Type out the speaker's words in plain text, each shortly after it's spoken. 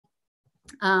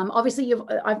Obviously,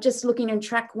 I'm just looking in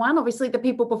track one. Obviously, the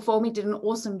people before me did an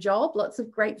awesome job. Lots of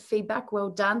great feedback. Well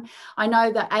done. I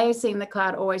know that AAC in the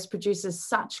Cloud always produces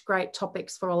such great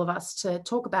topics for all of us to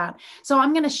talk about. So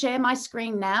I'm going to share my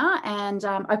screen now and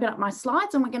open up my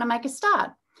slides, and we're going to make a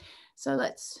start. So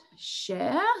let's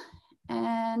share,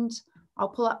 and I'll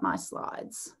pull up my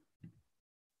slides.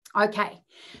 Okay,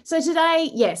 so today,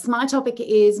 yes, my topic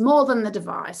is more than the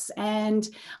device. And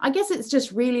I guess it's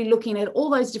just really looking at all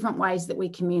those different ways that we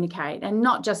communicate, and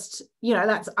not just, you know,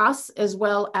 that's us as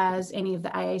well as any of the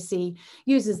AAC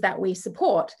users that we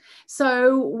support.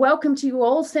 So welcome to you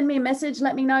all. Send me a message.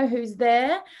 Let me know who's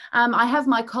there. I have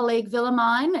my colleague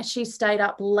Willemijn. She stayed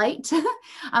up late.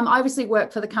 I obviously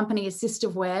work for the company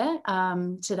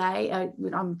Assistiveware today.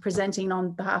 I'm presenting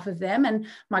on behalf of them, and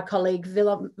my colleague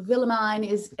Willemijn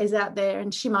is out there,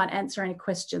 and she might answer any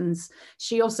questions.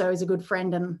 She also is a good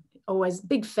friend and always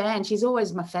big fan. She's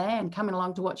always my fan, coming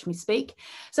along to watch me speak.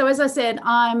 So as I said,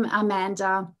 I'm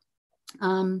Amanda.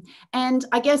 And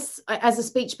I guess as a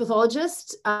speech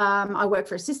pathologist, I work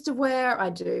for Assistiveware. I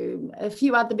do a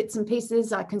few other bits and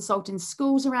pieces. I consult in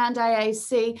schools around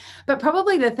AAC, but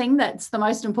probably the thing that's the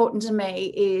most important to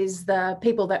me is the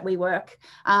people that we work,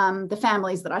 the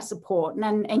families that I support.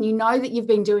 And you know that you've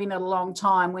been doing it a long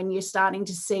time when you're starting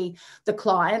to see the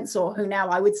clients, or who now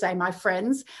I would say my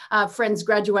friends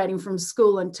graduating from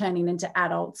school and turning into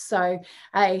adults. So,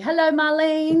 hey, hello,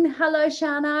 Marlene. Hello,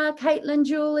 Shana, Caitlin,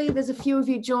 Julie. There's a few of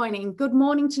you joining. Good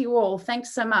morning to you all.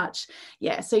 Thanks so much.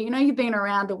 Yeah, so you know you've been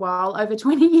around a while, over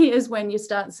 20 years, when you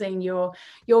start seeing your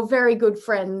very good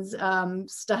friends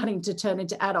starting to turn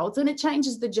into adults, and it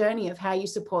changes the journey of how you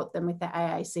support them with the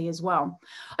AAC as well.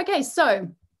 Okay, so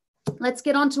let's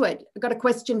get on to it. I've got a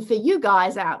question for you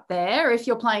guys out there if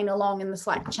you're playing along in the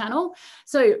Slack channel.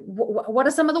 So what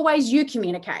are some of the ways you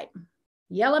communicate?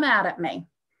 Yell them out at me.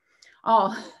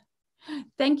 Oh,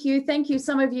 thank you. Thank you.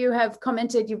 Some of you have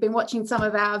commented. You've been watching some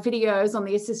of our videos on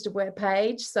the Assistiveware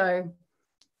page. So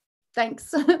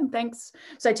thanks. Thanks.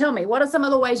 So tell me, what are some of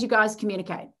the ways you guys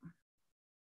communicate?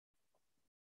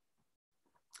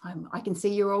 I can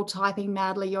see you're all typing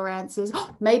madly your answers.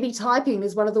 Maybe typing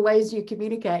is one of the ways you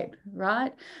communicate,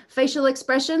 right? Facial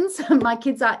expressions. My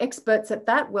kids are experts at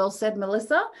that. Well said,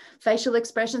 Melissa. Facial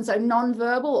expressions, so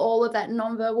nonverbal, all of that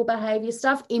nonverbal behavior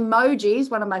stuff.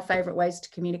 Emojis, one of my favorite ways to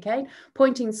communicate.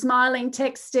 Pointing, smiling,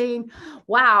 texting.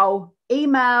 Wow.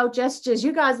 Email, gestures.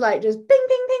 You guys like just ping,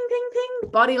 ping, ping, ping,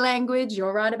 ping. Body language.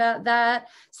 You're right about that.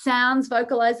 Sounds,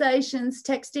 vocalizations,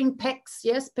 texting, PECs.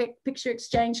 Yes, picture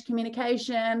exchange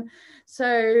communication.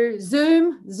 So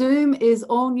Zoom is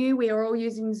all new. We are all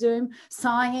using Zoom.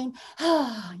 Sighing.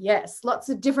 Yes, lots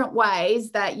of different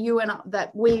ways that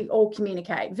we all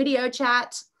communicate. Video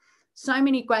chat. So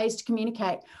many ways to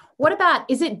communicate. What about,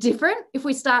 is it different if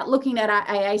we start looking at our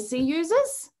AAC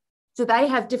users? Do they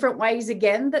have different ways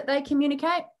again that they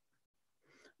communicate?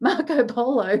 Marco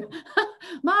Polo.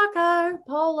 Marco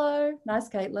Polo. Nice,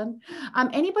 Caitlin.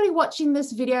 Anybody watching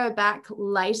this video back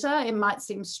later, it might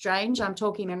seem strange, I'm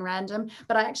talking in random,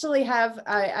 but I actually have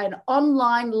an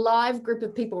online live group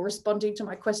of people responding to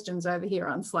my questions over here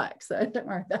on Slack, so don't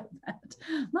worry about that.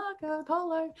 Marco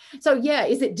Polo. So yeah,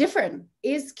 is it different?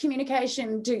 Is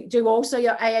communication, do also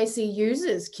your AAC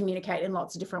users communicate in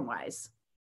lots of different ways?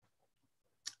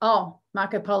 Oh,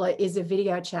 Marco Polo is a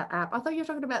video chat app. I thought you were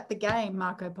talking about the game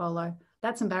Marco Polo.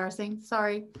 That's embarrassing.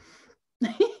 Sorry.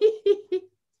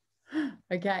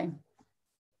 Okay.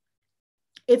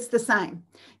 It's the same.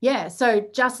 Yeah. So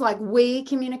just like we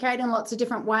communicate in lots of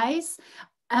different ways,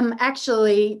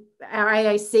 actually our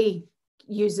AAC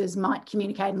users might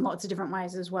communicate in lots of different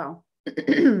ways as well.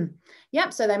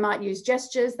 Yep. So they might use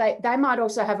gestures. They might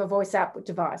also have a voice output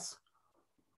device.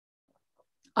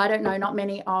 I don't know, not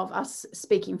many of us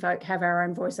speaking folk have our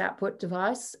own voice output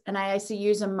device. An AAC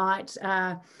user might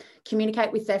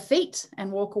communicate with their feet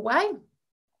and walk away.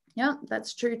 Yeah,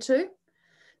 that's true too.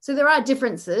 So there are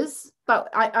differences, but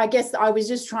I guess I was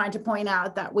just trying to point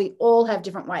out that we all have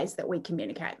different ways that we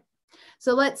communicate.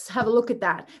 So let's have a look at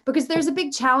that, because there's a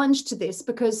big challenge to this,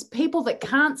 because people that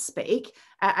can't speak,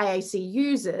 AAC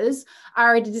users,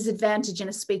 are at a disadvantage in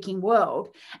a speaking world.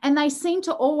 And they seem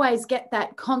to always get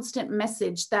that constant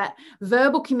message that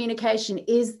verbal communication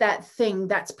is that thing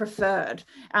that's preferred.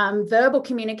 Verbal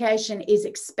communication is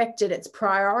expected, it's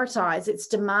prioritized, it's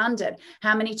demanded.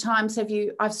 How many times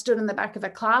I've stood in the back of a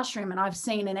classroom and I've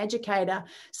seen an educator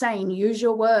saying, use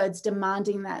your words,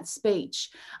 demanding that speech.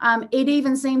 It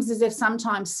even seems as if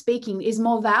sometimes speaking is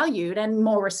more valued and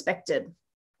more respected.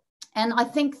 And I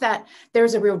think that there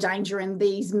is a real danger in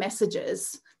these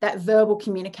messages that verbal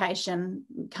communication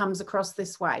comes across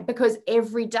this way, because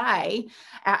every day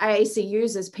our AAC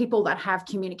users, people that have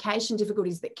communication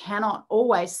difficulties, that cannot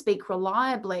always speak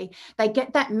reliably, they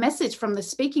get that message from the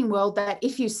speaking world that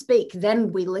if you speak,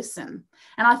 then we listen.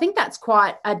 And I think that's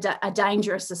quite a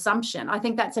dangerous assumption. I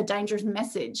think that's a dangerous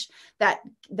message that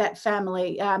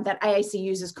family, that AAC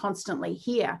users constantly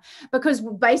hear, because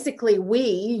basically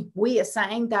we are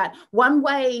saying that one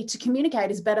way to communicate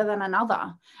is better than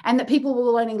another, and that people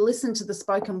will only listen to the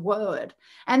spoken word.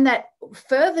 And that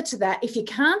further to that, if you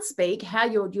can't speak, how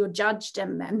you're judged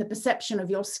and the perception of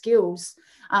your skills,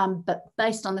 but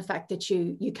based on the fact that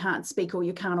you can't speak, or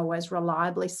you can't always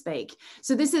reliably speak.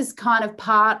 So this is kind of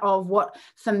part of what,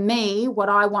 for me, what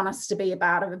I want us to be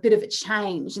about, of a bit of a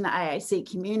change in the AAC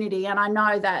community. And I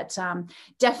know that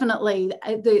definitely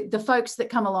the folks that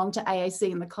come along to AAC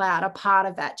in the cloud are part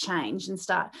of that change, and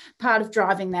start part of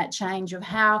driving that change of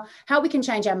how we can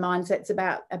change our mindsets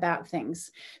about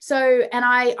things. So, and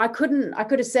I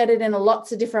could have said it in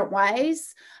lots of different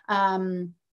ways.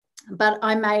 But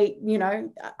I may,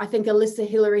 I think Alyssa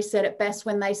Hillary said it best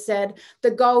when they said the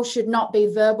goal should not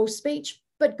be verbal speech,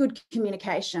 but good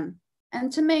communication.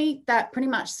 And to me, that pretty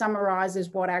much summarizes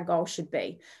what our goal should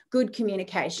be: good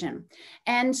communication.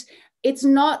 And it's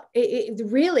not,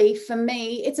 really, for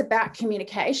me, it's about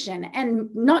communication, and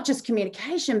not just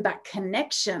communication, but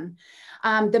connection.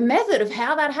 The method of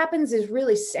how that happens is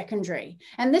really secondary.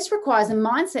 And this requires a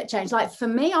mindset change. Like for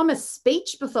me, I'm a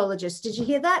speech pathologist. Did you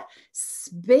hear that?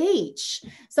 Speech.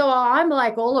 So I'm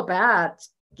like all about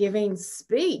giving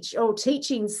speech, or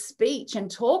teaching speech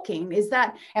and talking.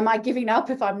 Am I giving up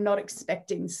if I'm not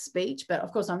expecting speech? But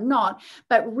of course I'm not.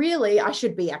 But really, I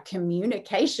should be a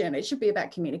communication. It should be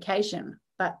about communication.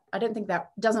 But I don't think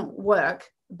that doesn't work,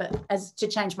 but as to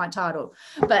change my title.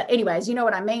 But anyways, you know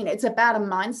what I mean? It's about a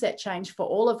mindset change for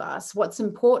all of us. What's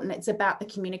important, it's about the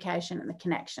communication and the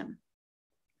connection.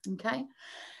 Okay.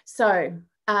 So,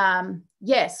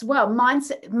 yes, well,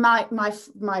 mindset,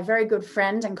 my very good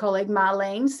friend and colleague,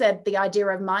 Marlene, said the idea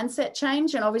of mindset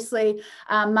change. And obviously,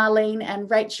 Marlene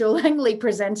and Rachel Langley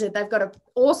presented. They've got an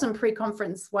awesome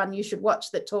pre-conference one you should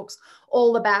watch that talks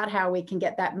all about how we can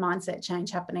get that mindset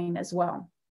change happening as well.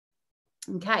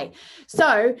 Okay,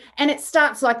 so, and it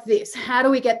starts like this. How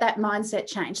do we get that mindset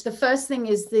change? The first thing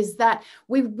is that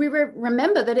we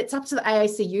remember that it's up to the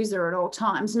AAC user at all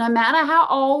times, no matter how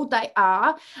old they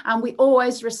are. We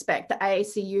always respect the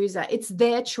AAC user. It's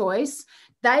their choice.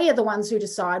 They are the ones who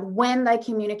decide when they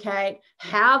communicate,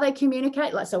 how they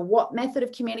communicate, so what method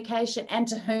of communication, and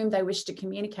to whom they wish to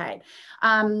communicate.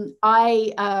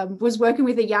 I was working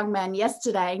with a young man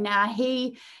yesterday. Now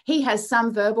he has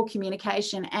some verbal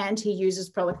communication, and he uses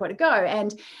Proloquo Go.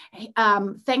 And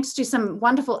thanks to some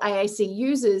wonderful AAC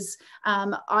users,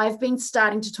 I've been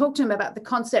starting to talk to him about the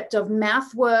concept of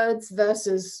mouth words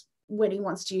versus when he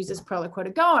wants to use his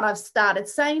Proloquo Go. And I've started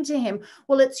saying to him,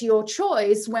 well, it's your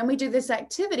choice. When we do this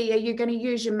activity, are you going to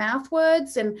use your mouth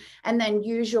words and then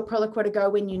use your Proloquo Go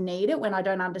when you need it, when I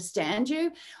don't understand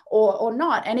you, or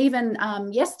not? And even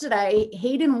yesterday,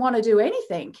 he didn't want to do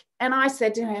anything. And I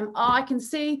said to him, oh, I can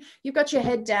see you've got your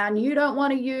head down. You don't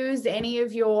want to use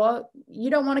you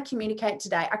don't want to communicate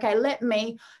today. Okay,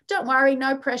 don't worry,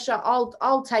 no pressure.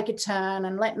 I'll take a turn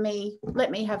and let me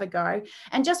have a go.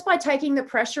 And just by taking the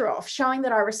pressure off, showing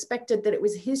that I respected that it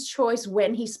was his choice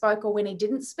when he spoke or when he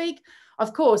didn't speak.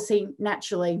 Of course,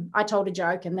 I told a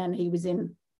joke and then he was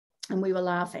in and we were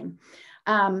laughing.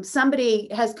 Somebody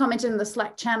has commented in the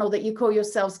Slack channel that you call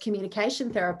yourselves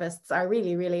communication therapists. I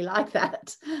really, really like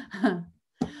that.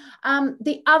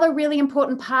 The other really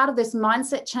important part of this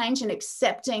mindset change and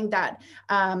accepting that,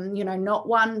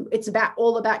 it's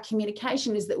all about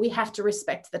communication, is that we have to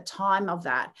respect the time of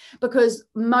that, because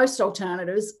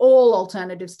all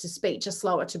alternatives to speech are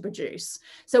slower to produce.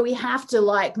 So we have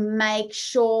to make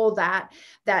sure that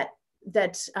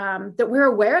we're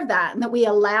aware of that, and that we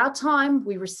allow time,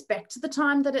 we respect the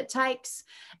time that it takes,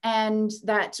 and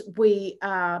that we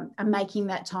are making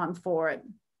that time for it.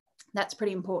 That's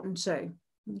pretty important too.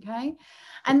 Okay.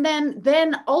 And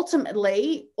then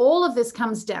ultimately, all of this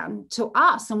comes down to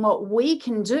us and what we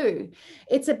can do.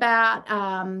 It's about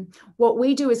what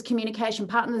we do as communication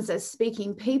partners, as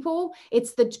speaking people.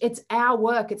 It's our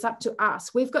work. It's up to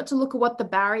us. We've got to look at what the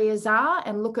barriers are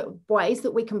and look at ways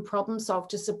that we can problem solve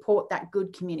to support that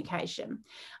good communication.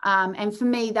 And for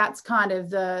me, that's kind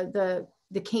of the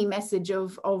key message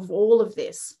of all of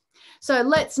this. So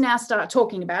let's now start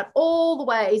talking about all the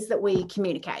ways that we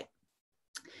communicate.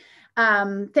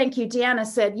 Thank you. Deanna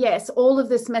said, yes, all of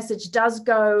this message does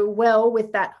go well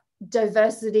with that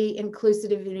diversity,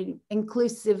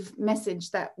 inclusive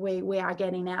message that we are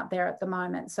getting out there at the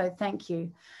moment. So thank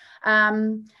you.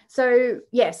 So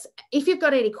yes, if you've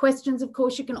got any questions, of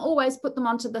course, you can always put them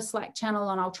onto the Slack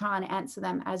channel and I'll try and answer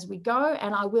them as we go.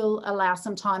 And I will allow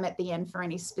some time at the end for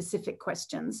any specific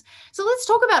questions. So let's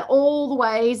talk about all the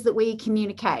ways that we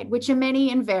communicate, which are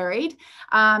many and varied.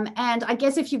 And I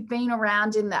guess if you've been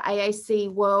around in the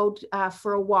AAC world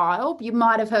for a while, you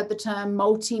might have heard the term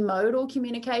multimodal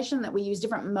communication, that we use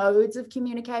different modes of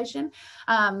communication.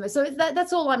 So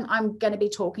that's all I'm going to be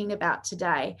talking about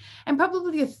today. And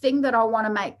probably the thing that I want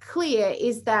to make clear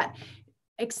is that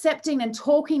accepting and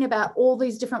talking about all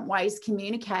these different ways to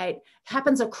communicate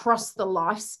happens across the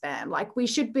lifespan. Like we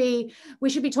should be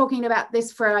talking about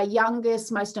this for our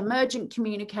youngest, most emergent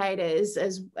communicators,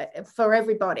 as for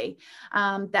everybody,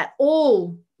 that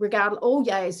all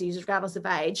AACs, regardless of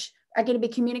age, are going to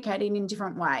be communicating in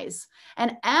different ways.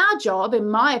 And our job, in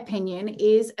my opinion,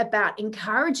 is about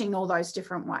encouraging all those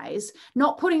different ways,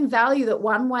 not putting value that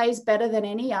one way is better than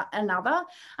another,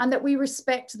 and that we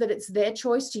respect that it's their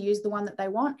choice to use the one that they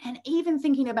want, and even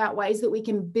thinking about ways that we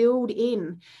can build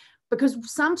in, because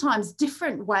sometimes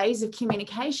different ways of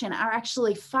communication are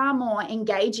actually far more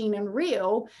engaging and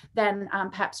real than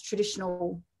perhaps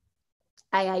traditional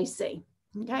AAC.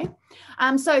 Okay,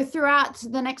 so throughout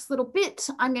the next little bit,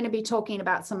 I'm going to be talking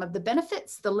about some of the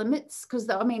benefits, the limits, because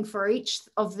I mean, for each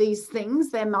of these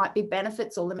things, there might be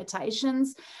benefits or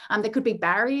limitations. There could be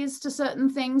barriers to certain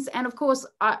things. And of course,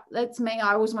 that's me.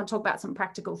 I always want to talk about some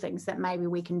practical things that maybe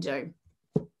we can do.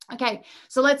 Okay,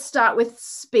 so let's start with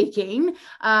speaking.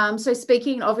 So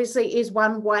speaking obviously is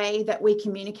one way that we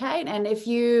communicate. And if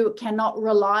you cannot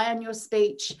rely on your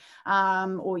speech,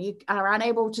 or you are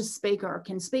unable to speak or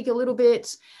can speak a little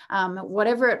bit,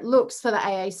 whatever it looks for the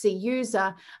AAC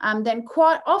user, then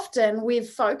quite often we've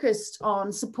focused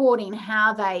on supporting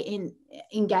how they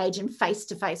engage in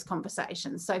face-to-face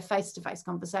conversations. So face-to-face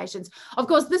conversations. Of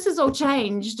course, this has all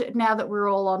changed now that we're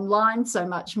all online so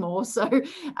much more. So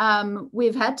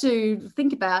we've had to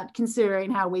think about considering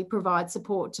how we provide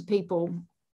support to people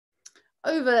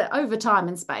over time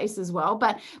and space as well.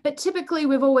 But typically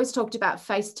we've always talked about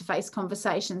face-to-face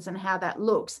conversations and how that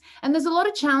looks. And there's a lot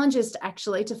of challenges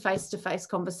to face-to-face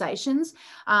conversations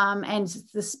and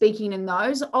the speaking in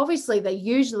those. Obviously, they're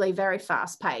usually very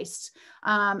fast-paced.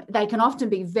 They can often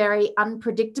be very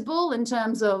unpredictable in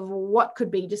terms of what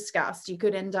could be discussed. You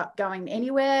could end up going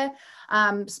anywhere,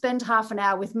 spend half an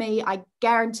hour with me. I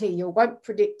guarantee you won't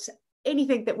predict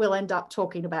anything that we'll end up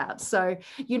talking about. So,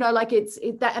 you know, like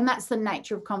and that's the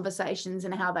nature of conversations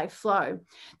and how they flow.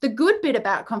 The good bit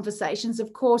about conversations,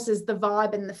 of course, is the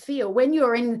vibe and the feel. When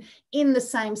you're in the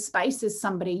same space as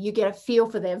somebody, you get a feel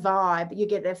for their vibe, you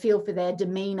get a feel for their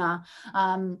demeanor.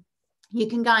 You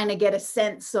can kind of get a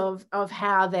sense of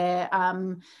how they're,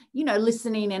 you know,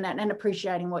 listening and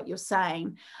appreciating what you're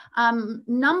saying.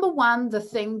 Number one, the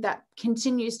thing that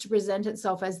continues to present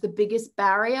itself as the biggest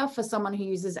barrier for someone who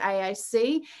uses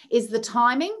AAC is the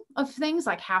timing of things,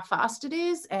 like how fast it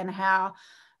is and how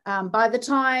by the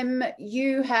time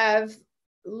you have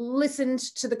listened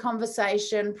to the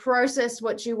conversation, processed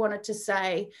what you wanted to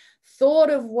say, thought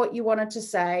of what you wanted to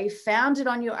say, found it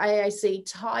on your AAC,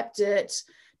 typed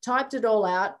it all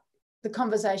out, the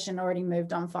conversation already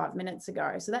moved on 5 minutes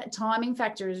ago. So that timing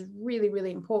factor is really, really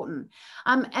important.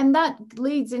 And that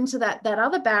leads into that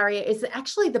other barrier is that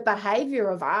actually the behavior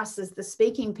of us as the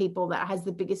speaking people that has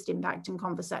the biggest impact in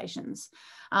conversations.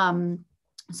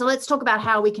 So let's talk about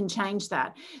how we can change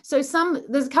that. So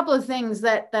there's a couple of things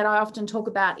that I often talk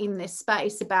about in this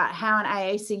space about how an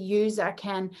AAC user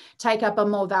can take up a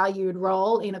more valued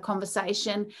role in a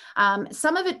conversation.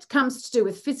 Some of it comes to do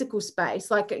with physical space,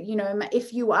 like, you know,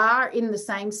 if you are in the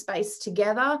same space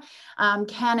together,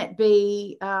 can it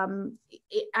be,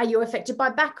 are you affected by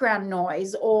background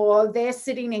noise, or they're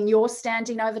sitting and you're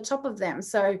standing over top of them?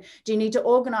 So do you need to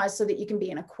organize so that you can be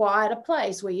in a quieter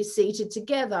place where you're seated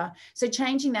together? So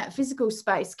changing that physical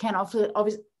space can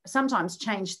sometimes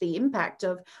change the impact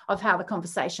of how the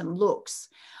conversation looks.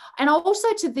 And also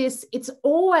to this, it's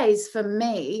always for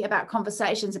me about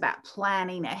conversations about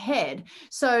planning ahead.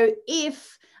 So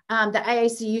if the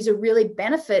AAC user really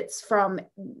benefits from,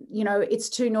 you know, it's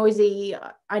too noisy,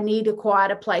 I need a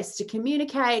quieter place to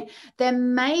communicate,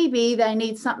 then maybe they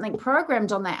need something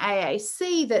programmed on their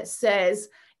AAC that says,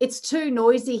 it's too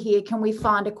noisy here, can we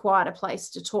find a quieter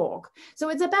place to talk? So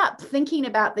it's about thinking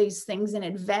about these things in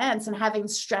advance and having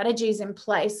strategies in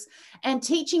place and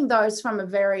teaching those from a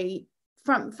very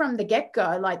from the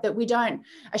get-go, like that we don't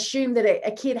assume that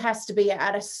a kid has to be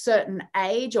at a certain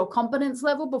age or competence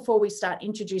level before we start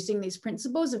introducing these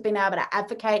principles of being able to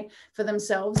advocate for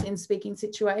themselves in speaking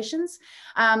situations.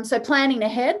 So planning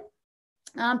ahead.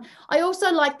 I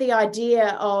also like the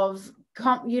idea of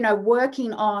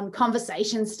working on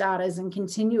conversation starters and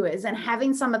continuers and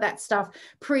having some of that stuff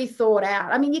pre-thought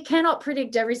out. I mean, you cannot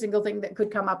predict every single thing that could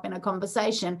come up in a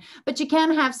conversation, but you can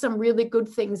have some really good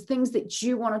things that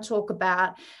you want to talk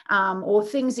about, or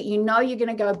things that you know you're going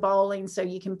to go bowling, so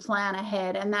you can plan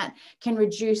ahead, and that can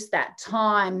reduce that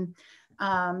time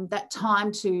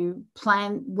to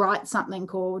plan, write something,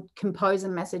 or compose a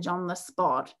message on the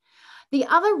spot. The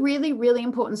other really, really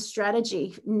important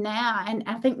strategy now, and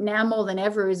I think now more than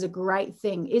ever is a great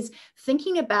thing, is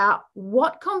thinking about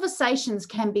what conversations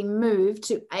can be moved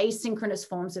to asynchronous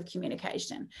forms of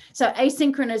communication. So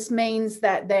asynchronous means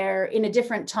that they're in a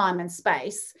different time and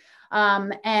space.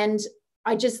 And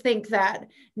I just think that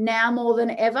now more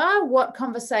than ever, what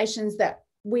conversations that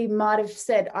we might have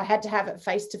said, I had to have it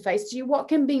face to face to you, what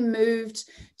can be moved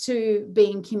to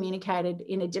being communicated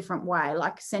in a different way,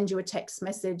 like send you a text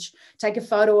message, take a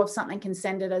photo of something, can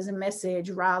send it as a message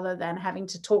rather than having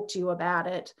to talk to you about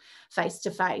it face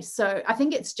to face. So I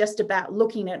think it's just about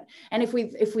looking at, and if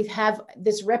we have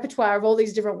this repertoire of all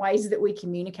these different ways that we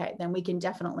communicate, then we can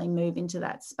definitely move into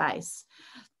that space.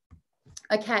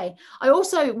 Okay, I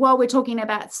also, while we're talking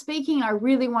about speaking, I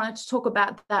really wanted to talk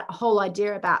about that whole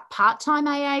idea about part-time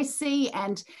AAC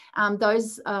and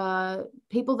those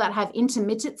people that have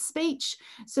intermittent speech.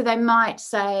 So they might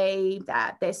say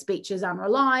that their speech is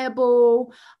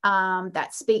unreliable, that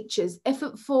speech is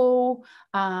effortful.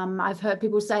 I've heard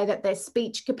people say that their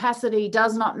speech capacity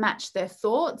does not match their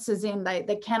thoughts, as in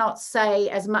they cannot say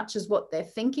as much as what they're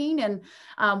thinking. And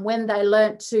when they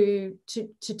learnt to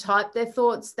type their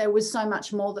thoughts, there was so much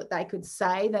more that they could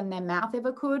say than their mouth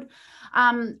ever could.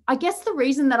 I guess the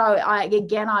reason that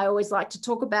I always like to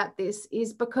talk about this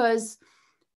is because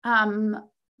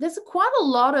there's quite a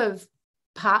lot of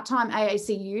part-time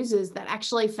AAC users that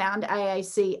actually found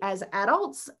AAC as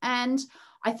adults. And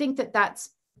I think that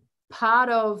that's part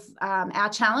of our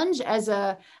challenge as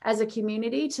a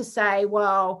community to say,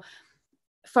 well,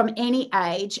 from any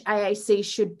age, AAC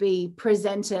should be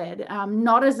presented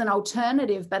not as an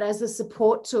alternative, but as a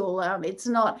support tool. It's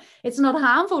not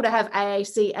harmful to have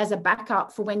AAC as a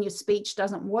backup for when your speech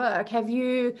doesn't work. How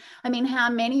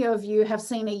many of you have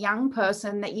seen a young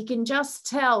person that you can just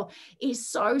tell is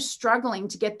so struggling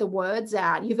to get the words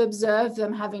out? You've observed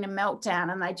them having a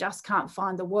meltdown and they just can't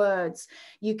find the words.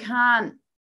 You can't,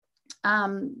 as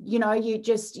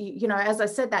I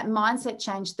said, that mindset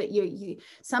change that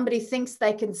somebody thinks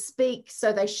they can speak,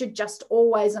 so they should just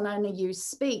always and only use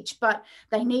speech, but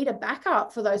they need a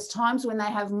backup for those times when they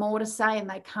have more to say and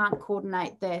they can't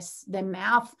coordinate their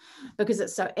mouth because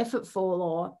it's so effortful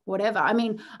or whatever. I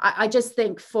mean, I just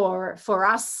think for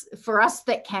us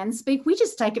that can speak, we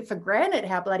just take it for granted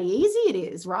how bloody easy it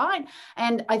is, right?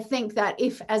 And I think that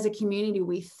if as a community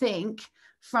we think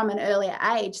from an earlier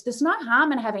age, there's no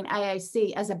harm in having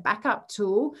AAC as a backup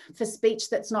tool for speech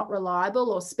that's not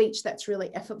reliable or speech that's really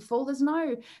effortful.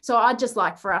 So I'd just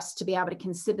like for us to be able to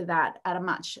consider that at a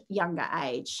much younger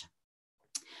age.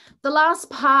 The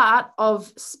last part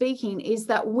of speaking is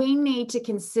that we need to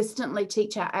consistently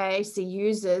teach our AAC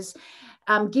users,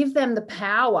 give them the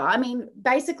power. I mean,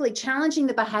 basically challenging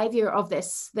the behavior of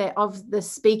the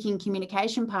speaking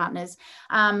communication partners.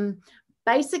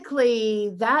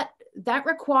 Basically that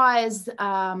requires,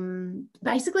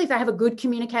 basically if they have a good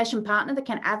communication partner that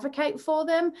can advocate for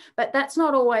them, but that's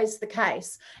not always the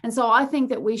case. And so I think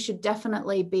that we should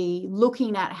definitely be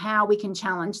looking at how we can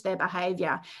challenge their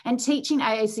behavior and teaching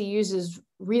AAC users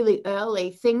really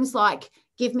early things like,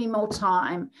 give me more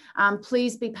time.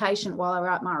 Please be patient while I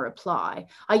write my reply.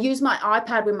 I use my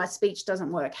iPad when my speech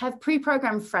doesn't work. Have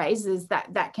pre-programmed phrases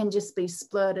that can just be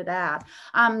splurted out.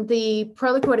 The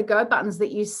Proloquy to Go buttons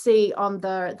that you see on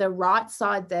the right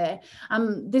side there.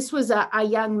 This was a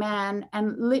young man,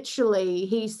 and literally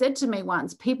he said to me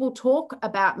once, people talk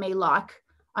about me like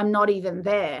I'm not even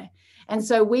there. And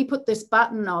so we put this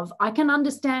button of, I can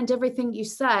understand everything you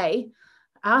say,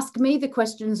 ask me the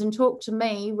questions and talk to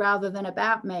me rather than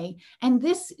about me. And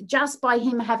this, just by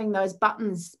him having those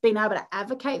buttons, being able to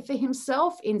advocate for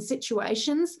himself in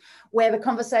situations where the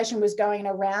conversation was going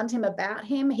around him about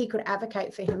him, he could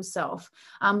advocate for himself,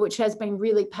 which has been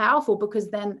really powerful,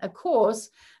 because then, of course,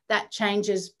 that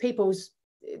changes people's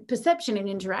perception and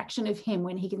interaction of him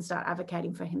when he can start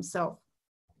advocating for himself.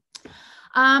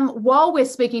 While we're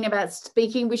speaking about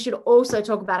speaking, we should also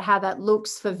talk about how that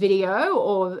looks for video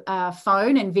or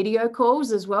phone and video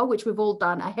calls as well, which we've all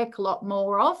done a heck of a lot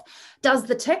more of. Does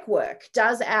the tech work?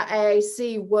 Does our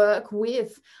AAC work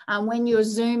with, when you're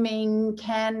Zooming,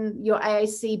 can your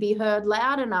AAC be heard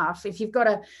loud enough? If you've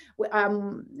got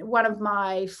one of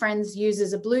my friends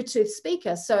uses a Bluetooth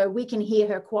speaker, so we can hear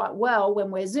her quite well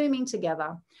when we're Zooming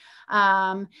together.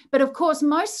 But of course,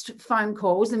 most phone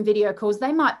calls and video calls,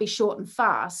 they might be short and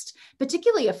fast,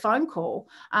 particularly a phone call.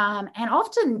 And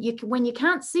often when you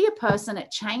can't see a person,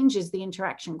 it changes the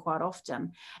interaction quite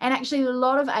often. And actually, a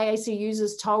lot of AAC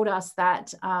users told us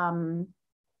that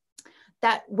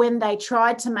that when they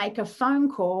tried to make a phone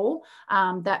call,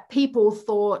 that people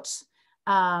thought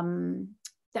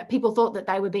that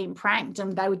they were being pranked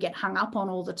and they would get hung up on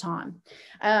all the time.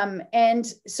 And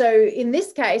so in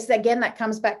this case, again, that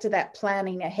comes back to that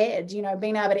planning ahead, you know,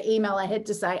 being able to email ahead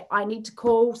to say, I need to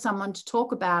call someone to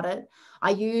talk about it.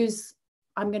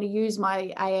 I'm going to use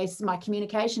my AAC, my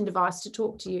communication device to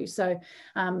talk to you. So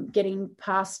getting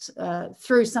past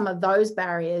through some of those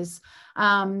barriers.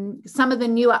 Some of the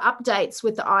newer updates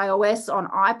with the iOS on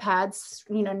iPads,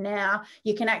 you know, now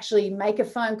you can actually make a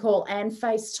phone call and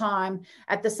FaceTime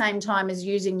at the same time as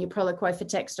using your Proloquo for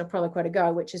Text or Proloquo to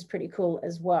Go, which is pretty cool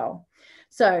as well.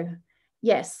 So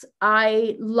yes,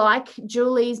 I like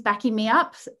Julie's backing me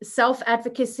up.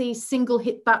 Self-advocacy, single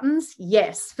hit buttons.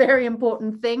 Yes, very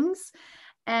important things.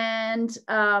 And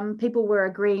people were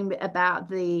agreeing about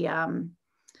the,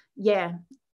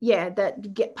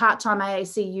 that get part-time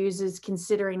AAC users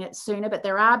considering it sooner, but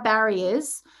there are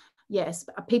barriers. Yes,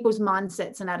 people's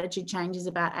mindsets and attitude changes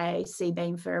about AAC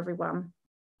being for everyone.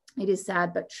 It is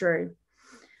sad, but true.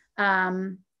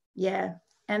 And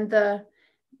the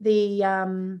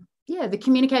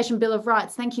Communication Bill of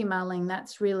Rights. Thank you, Marlene.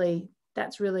 That's really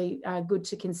good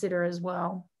to consider as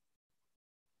well.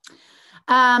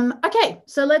 Okay,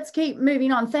 so let's keep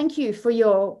moving on. Thank you for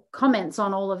your comments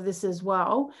on all of this as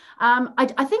well.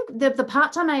 I think the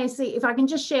part-time AAC, if I can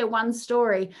just share one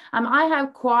story, I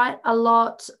have quite a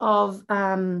lot of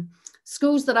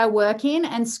schools that I work in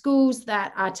and schools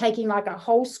that are taking like a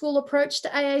whole school approach to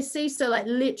AAC. So like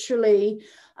literally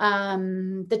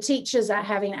the teachers are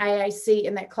having AAC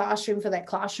in their classroom for their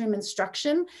classroom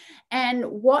instruction. And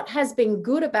what has been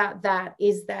good about that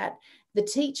is that the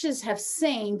teachers have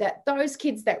seen that those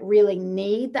kids that really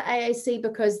need the AAC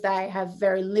because they have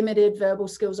very limited verbal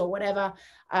skills or whatever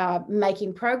are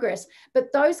making progress.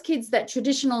 But those kids that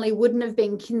traditionally wouldn't have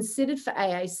been considered for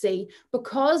AAC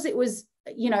because it was,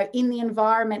 you know, in the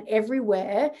environment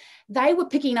everywhere, they were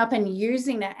picking up and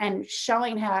using it and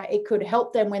showing how it could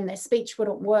help them when their speech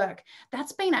wouldn't work.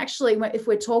 That's been actually, if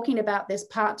we're talking about this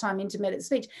part-time intermittent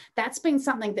speech, that's been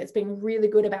something that's been really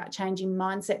good about changing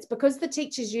mindsets because the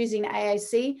teacher's using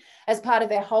AAC as part of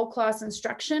their whole class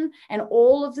instruction and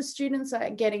all of the students are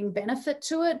getting benefit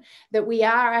to it, that we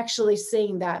are actually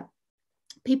seeing that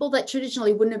people that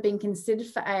traditionally wouldn't have been considered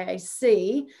for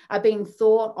AAC are being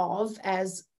thought of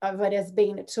as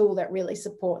being a tool that really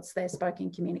supports their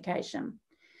spoken communication.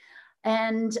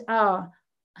 And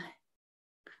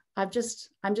I'm just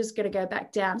going to go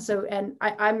back down. So, and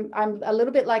I'm a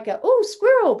little bit like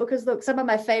squirrel, because look, some of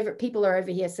my favorite people are over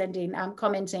here sending,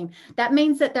 commenting. That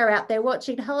means that they're out there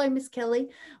watching. Hello, Miss Kelly,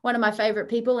 one of my favorite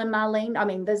people, and Marlene. I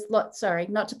mean, there's lots, sorry,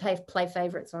 not to play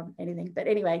favorites on anything, but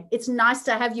anyway, it's nice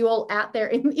to have you all out there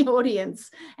in the audience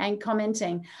and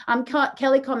commenting.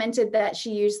 Kelly commented that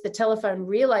she used the telephone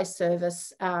relay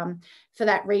service for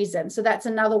that reason. So that's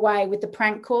another way with the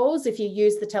prank calls. If you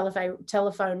use the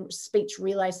telephone speech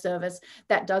relay service,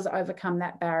 that does overcome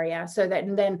that barrier. So that,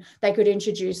 and then they could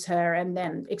introduce her and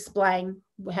then explain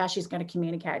how she's going to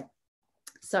communicate.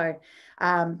 So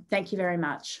thank you very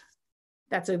much.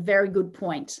 That's a very good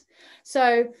point.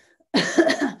 So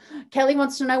Kelly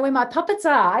wants to know where my puppets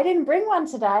are. I didn't bring one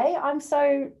today.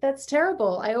 That's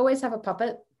terrible. I always have a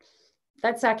puppet.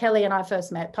 That's how Kelly and I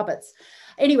first met, puppets.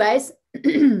 Anyways,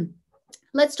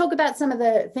 let's talk about some of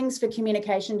the things for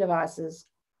communication devices.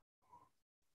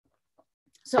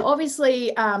 So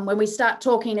obviously, when we start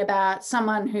talking about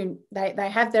someone who they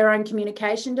have their own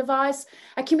communication device,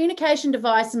 a communication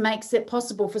device makes it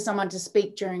possible for someone to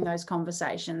speak during those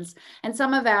conversations. And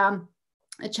some of our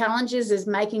challenges is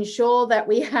making sure that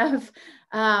we have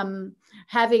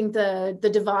having the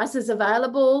devices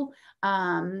available,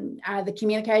 the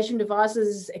communication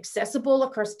devices accessible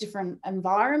across different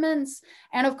environments.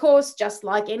 And of course, just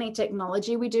like any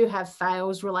technology, we do have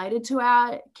fails related to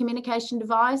our communication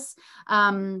device.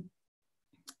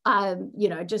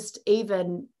 Just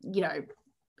even,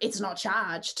 it's not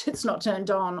charged, it's not turned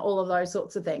on, all of those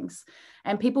sorts of things.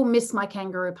 And people miss my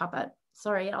kangaroo puppet.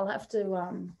 sorry, I'll have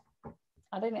to,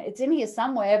 I don't know, it's in here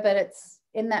somewhere, but it's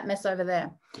in that mess over there.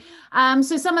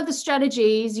 So some of the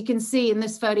strategies you can see in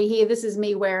this photo here, this is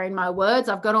me wearing my words.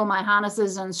 I've got all my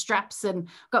harnesses and straps and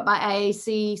got my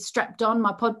AAC strapped on,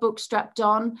 my pod book strapped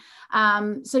on.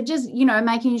 So just, you know,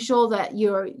 making sure that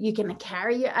you can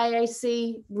carry your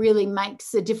AAC really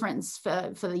makes a difference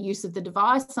for the use of the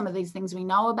device. Some of these things we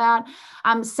know about.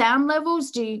 Sound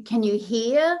levels, can you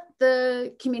hear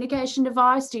the communication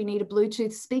device? Do you need a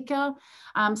Bluetooth speaker?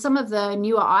 Some of the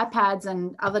newer iPads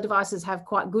and other devices have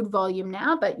quite good volume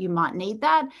now, but you might need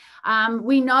that.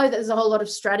 We know that there's a whole lot of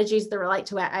strategies that relate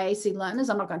to our AAC learners.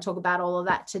 I'm not going to talk about all of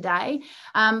that today,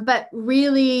 but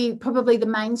really probably the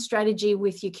main strategy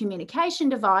with your communication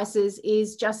devices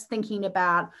is just thinking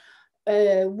about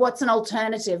what's an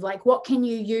alternative? Like, what can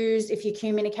you use if your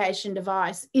communication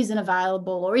device isn't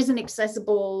available or isn't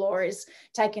accessible or is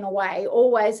taken away?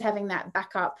 Always having that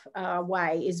backup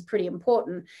way is pretty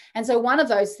important. And so one of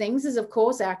those things is, of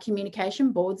course, our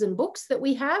communication boards and books that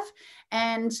we have,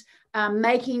 and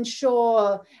making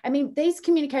sure, I mean, these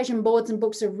communication boards and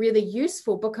books are really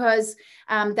useful because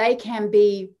they can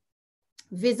be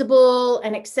visible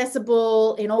and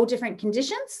accessible in all different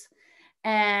conditions.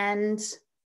 And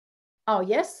oh,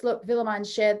 yes, look,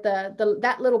 Willemijn shared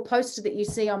that little poster that you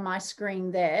see on my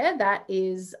screen there. That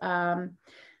is the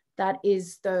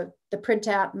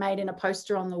printout made in a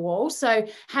poster on the wall. So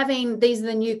these are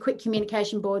the new quick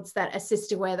communication boards that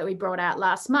Assistaware that we brought out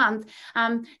last month.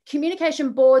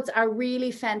 Communication boards are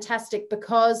really fantastic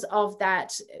because of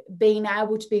that being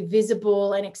able to be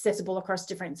visible and accessible across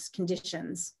different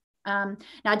conditions. Now,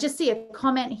 I just see a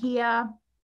comment here.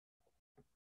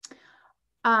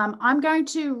 I'm going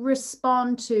to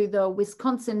respond to the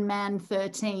Wisconsin Man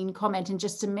 13 comment in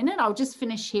just a minute. I'll just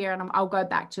finish here and I'll go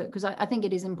back to it because I think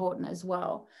it is important as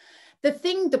well.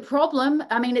 The problem,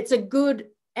 I mean, it's a good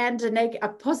and a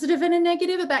positive and a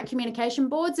negative about communication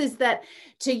boards is that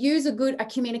to use a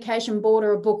communication board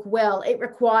or a book well, it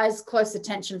requires close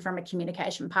attention from a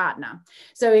communication partner.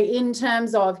 So in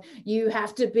terms of you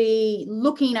have to be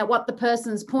looking at what the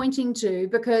person's pointing to,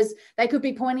 because they could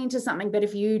be pointing to something, but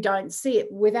if you don't see it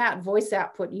without voice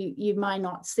output, you might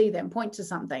not see them point to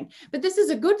something. But this is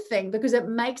a good thing because it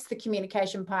makes the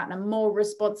communication partner more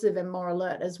responsive and more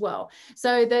alert as well.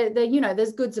 So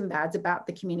there's goods and bads about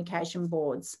the communication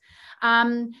boards.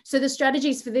 So the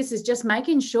strategies for this is just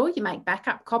making sure you make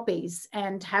backup copies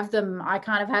and have them. I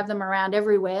kind of have them around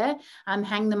everywhere,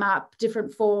 hang them up,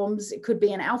 different forms. It could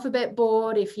be an alphabet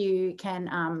board if you can,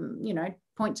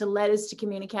 point to letters to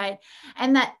communicate.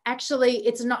 And that actually,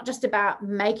 it's not just about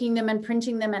making them and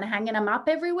printing them and hanging them up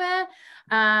everywhere.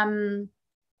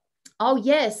 Oh,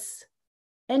 yes.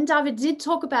 And David did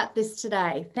talk about this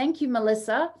today. Thank you,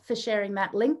 Melissa, for sharing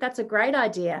that link. That's a great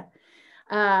idea.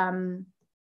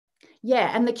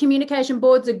 Yeah, and the communication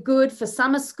boards are good for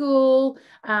summer school,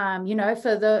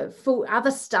 for other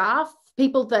staff,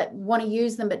 people that want to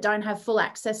use them but don't have full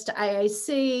access to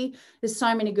AAC. There's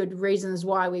so many good reasons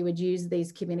why we would use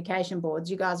these communication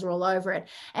boards. You guys are all over it.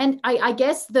 And I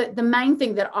guess the main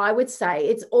thing that I would say,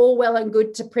 it's all well and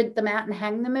good to print them out and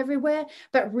hang them everywhere,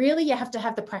 but really you have to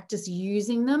have the practice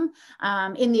using them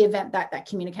in the event that that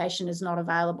communication is not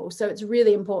available. So it's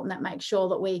really important that make sure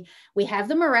that we have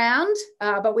them around,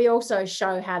 but we also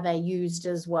show how they're used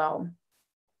as well.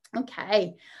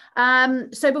 Okay,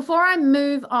 so before I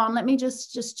move on, let me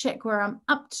just check where I'm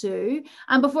up to.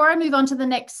 Before I move on to the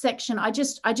next section, I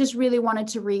just really wanted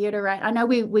to reiterate. I know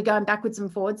we're going backwards and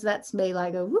forwards. That's me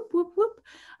like a whoop, whoop, whoop.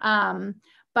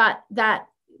 But that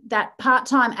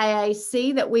part-time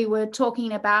AAC that we were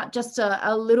talking about just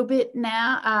a little bit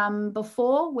now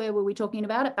before, where were we talking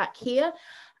about it? Back here.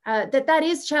 That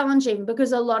is challenging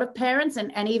because a lot of parents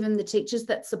and even the teachers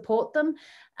that support them,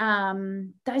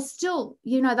 they still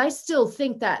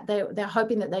think that they're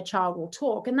hoping that their child will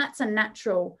talk, and that's a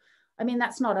natural. I mean,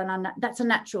 that's a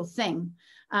natural thing.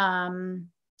 Thank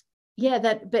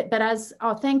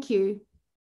you,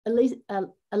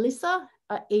 Elisa.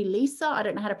 Elisa, I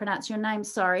don't know how to pronounce your name,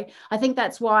 sorry. I think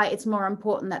that's why it's more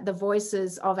important that the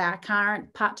voices of our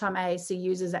current part-time AAC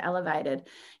users are elevated.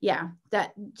 Yeah,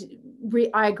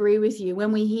 I agree with you.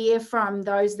 When we hear from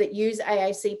those that use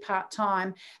AAC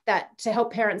part-time, that to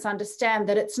help parents understand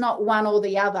that it's not one or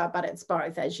the other, but it's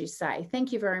both, as you say.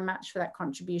 Thank you very much for that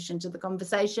contribution to the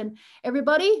conversation,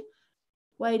 everybody.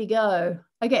 Way to go.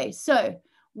 Okay, so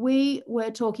we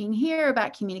were talking here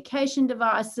about communication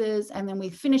devices, and then we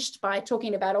finished by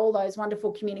talking about all those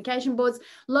wonderful communication boards,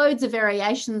 loads of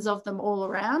variations of them all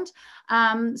around.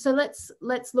 So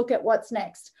let's look at what's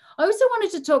next. I also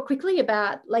wanted to talk quickly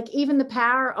about like even the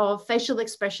power of facial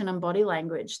expression and body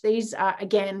language. These are,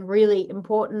 again, really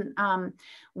important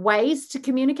ways to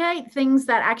communicate, things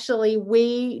that actually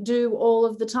we do all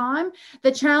of the time.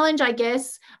 The challenge, I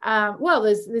guess, well,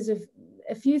 there's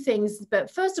a few things, but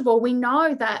first of all, we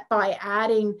know that by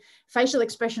adding facial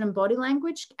expression and body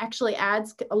language actually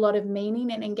adds a lot of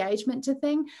meaning and engagement to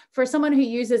things. For someone who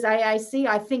uses AAC,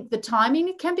 I think the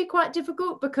timing can be quite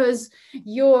difficult because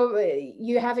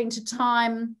you're having to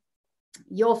time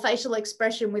your facial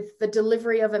expression with the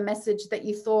delivery of a message that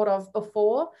you thought of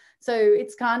before. So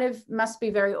it's kind of must be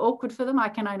very awkward for them. I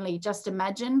can only just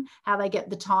imagine how they get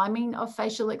the timing of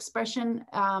facial expression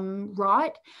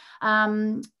right.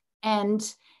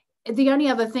 And the only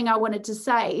other thing I wanted to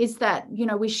say is that, you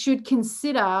know, we should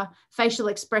consider facial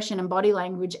expression and body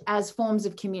language as forms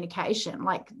of communication,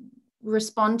 like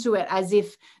respond to it as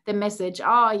if the message,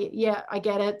 oh yeah, I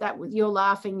get it, that you're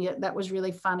laughing, yeah, that was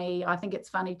really funny, I think it's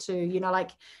funny too, you know, like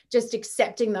just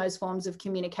accepting those forms of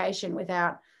communication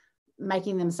without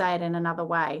making them say it in another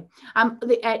way.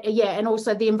 Yeah, and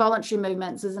also the involuntary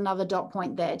movements is another dot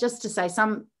point there, just to say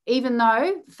even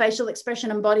though facial expression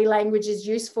and body language is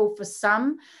useful for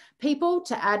some people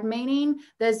to add meaning,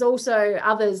 there's also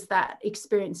others that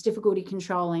experience difficulty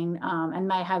controlling and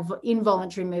may have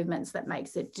involuntary movements that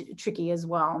makes it tricky as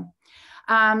well.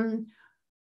 From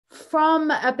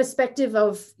a perspective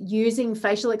of using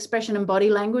facial expression and body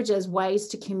language as ways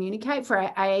to communicate for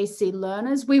our AAC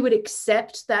learners, we would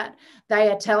accept that they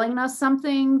are telling us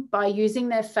something by using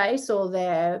their face or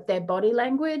their body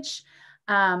language.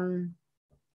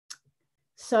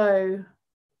 So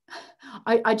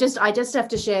I just have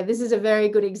to share, this is a very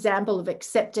good example of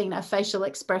accepting a facial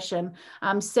expression.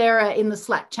 Sarah in the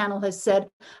Slack channel has said,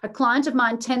 a client of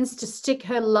mine tends to stick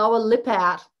her lower lip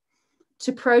out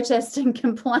to protest and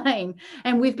complain.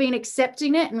 And we've been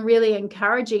accepting it and really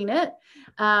encouraging it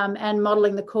and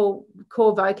modeling the core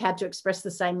vocab to express the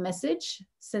same message,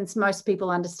 since most people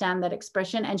understand that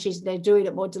expression and they're doing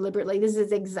it more deliberately. This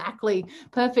is exactly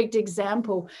perfect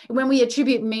example. When we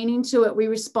attribute meaning to it, we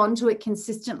respond to it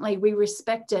consistently, we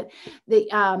respect it.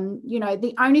 You know,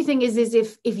 the only thing is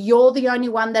if you're the only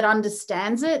one that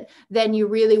understands it, then you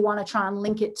really want to try and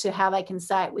link it to how they can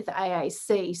say it with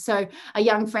AAC. So a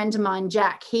young friend of mine,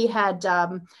 Jack, he had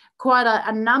quite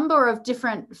a number of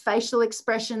different facial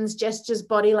expressions, gestures,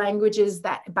 body languages,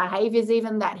 that behaviors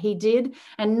even that he did.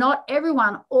 And not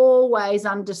everyone always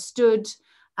understood,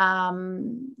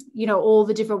 you know, all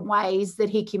the different ways that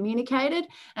he communicated.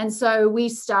 And so we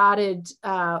started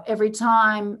every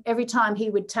time he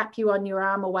would tap you on your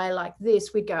arm away like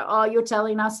this, we'd go, oh, you're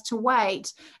telling us to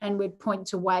wait. And we'd point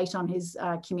to wait on his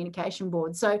communication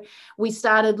board. So we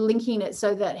started linking it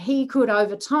so that he could,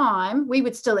 over time, we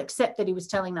would still accept that he was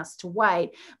telling us to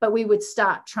wait, but we would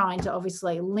start trying to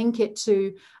obviously link it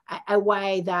to a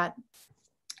way that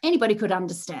anybody could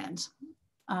understand.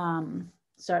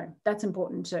 So that's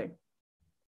important too.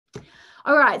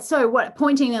 All right, so what,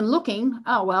 pointing and looking?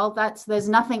 Oh, well, there's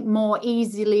nothing more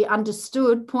easily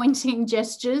understood pointing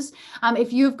gestures.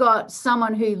 If you've got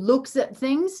someone who looks at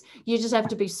things, you just have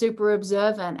to be super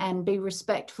observant and be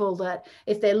respectful that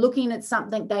if they're looking at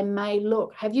something, they may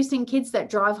look. Have you seen kids that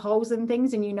drive holes in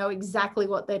things and you know exactly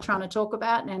what they're trying to talk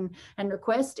about and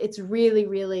request? It's really,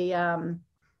 really,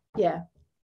 yeah.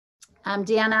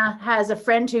 Deanna has a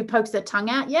friend who pokes their tongue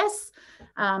out. Yes.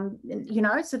 You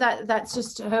know, so that's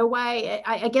just her way.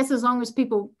 I guess as long as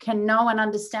people can know and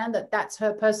understand that that's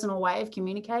her personal way of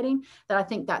communicating, that I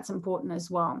think that's important as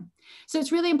well. So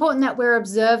it's really important that we're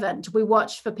observant, we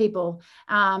watch for people,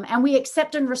 and we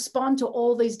accept and respond to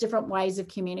all these different ways of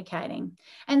communicating.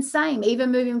 And same,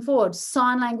 even moving forward,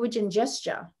 sign language and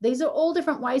gesture. These are all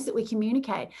different ways that we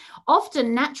communicate.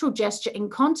 Often natural gesture in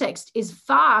context is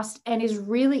fast and is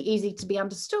really easy to be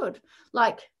understood.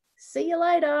 Like, see you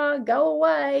later, go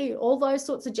away, all those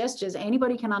sorts of gestures.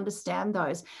 Anybody can understand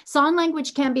those. Sign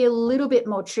language can be a little bit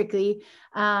more tricky.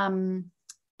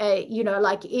 You know,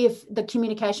 like if the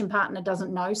communication partner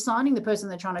doesn't know signing, the person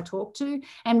they're trying to talk to,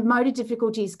 and motor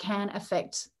difficulties can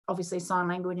affect obviously sign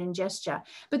language and gesture.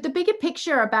 But the bigger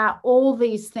picture about all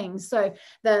these things, so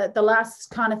the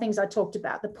last kind of things I talked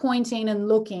about, the pointing and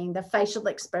looking, the facial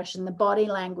expression, the body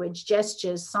language,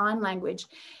 gestures, sign language,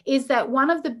 is that one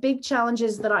of the big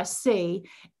challenges that I see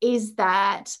is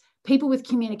that people with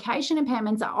communication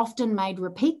impairments are often made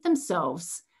repeat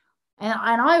themselves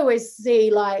And I always see,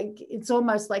 like, it's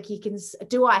almost like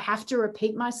do I have to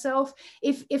repeat myself?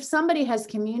 If somebody has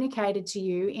communicated to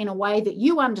you in a way that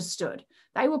you understood,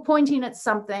 they were pointing at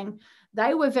something,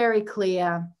 they were very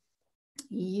clear,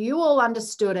 you all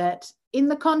understood it, in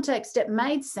the context it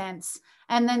made sense,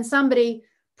 and then somebody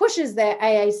pushes their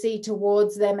AAC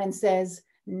towards them and says,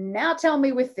 now tell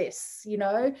me with this,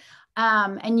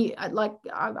 and you, like,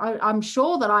 I'm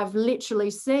sure that I've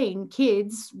literally seen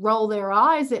kids roll their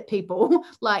eyes at people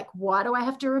like, why do I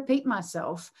have to repeat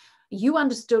myself? You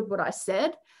understood what I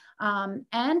said.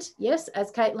 And yes,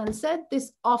 as Caitlin said,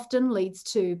 this often leads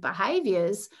to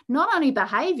behaviors, not only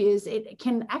behaviors, it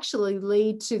can actually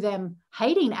lead to them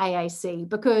hating AAC,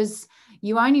 because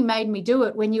you only made me do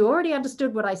it when you already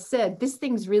understood what I said. This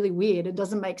thing's really weird. It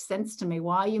doesn't make sense to me.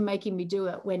 Why are you making me do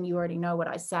it when you already know what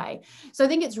I say? So I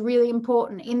think it's really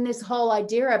important in this whole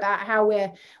idea about how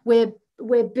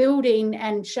we're building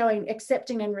and showing,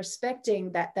 accepting and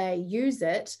respecting that they use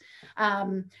it.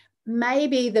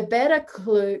 Maybe the better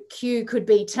cue could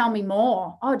be, tell me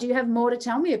more. Oh, do you have more to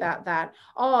tell me about that?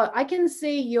 Oh, I can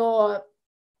see you're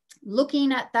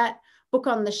looking at that book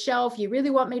on the shelf. You really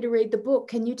want me to read the book.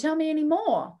 Can you tell me any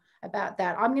more about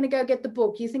that? I'm going to go get the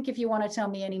book. You think if you want to tell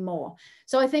me any more?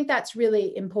 So I think that's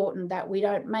really important, that we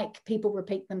don't make people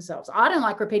repeat themselves. I don't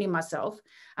like repeating myself.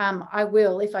 I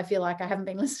will if I feel like I haven't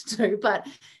been listened to, but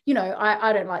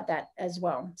I don't like that as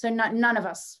well. So none of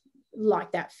us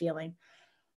like that feeling.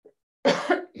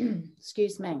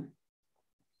 Excuse me.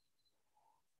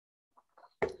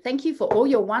 Thank you for all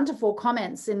your wonderful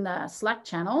comments in the Slack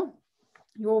channel.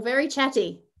 You're all very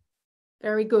chatty.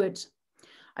 Very good.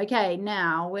 Okay,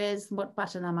 now what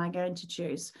button am I going to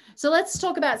choose? So let's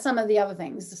talk about some of the other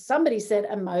things. Somebody said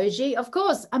emoji. Of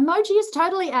course, emoji is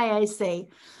totally AAC.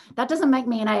 That doesn't make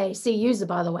me an AAC user,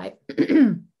 by the way.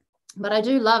 But I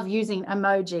do love using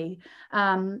emoji.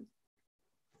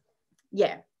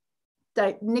 Yeah.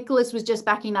 So Nicholas was just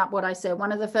backing up what I said.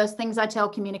 One of the first things I tell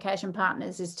communication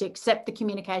partners is to accept the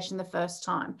communication the first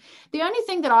time. The only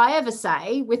thing that I ever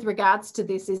say with regards to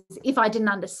this is if I didn't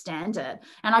understand it,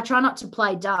 and I try not to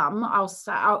play dumb, I'll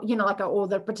say,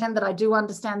 or pretend that I do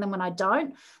understand them when I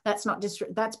don't.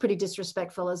 That's pretty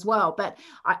disrespectful as well. But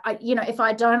if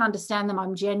I don't understand them,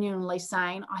 I'm genuinely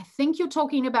saying, I think you're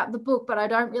talking about the book, but I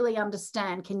don't really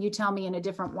understand. Can you tell me in a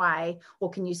different way, or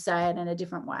can you say it in a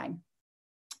different way?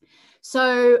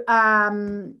 So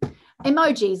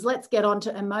emojis, let's get on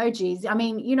to emojis. I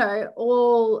mean,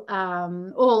 all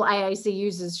AAC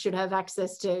users should have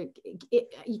access to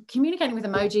communicating with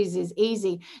emojis is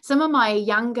easy. Some of my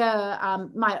younger, I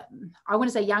want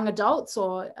to say young adults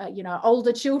or,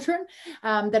 older children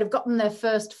that have gotten their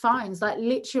first phones, like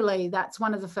literally that's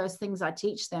one of the first things I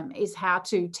teach them is how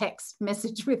to text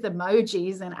message with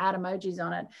emojis and add emojis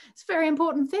on it. It's a very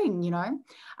important thing,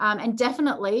 and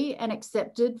definitely an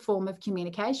accepted form of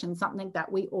communication, something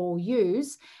that we all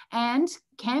use and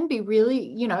can be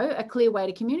really, a clear way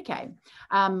to communicate.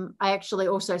 I actually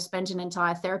also spent an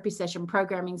entire therapy session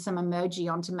programming some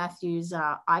emoji onto Matthew's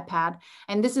iPad.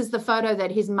 And this is the photo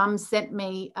that his mum sent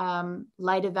me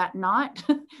later that night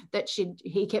that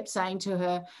he kept saying to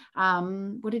her,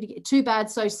 what did he get? Too bad,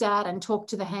 so sad, and talk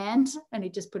to the hand. And he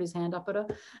just put his hand up at her.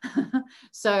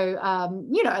 So,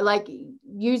 like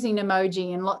using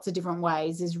emoji in lots of different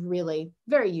ways is really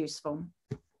very useful.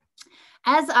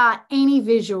 As are any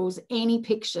visuals, any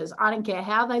pictures. I don't care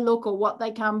how they look or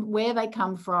where they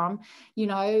come from.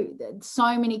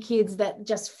 So many kids that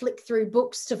just flick through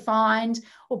books to find,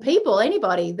 or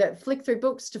anybody that flick through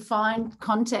books to find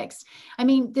context. I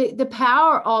mean, the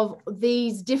power of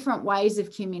these different ways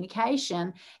of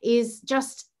communication is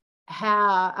just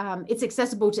how it's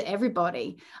accessible to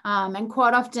everybody. And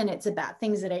quite often it's about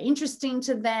things that are interesting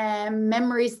to them,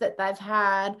 memories that they've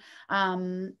had.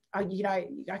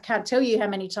 I can't tell you how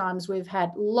many times we've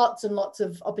had lots and lots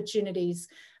of opportunities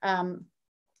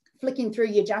flicking through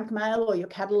your junk mail or your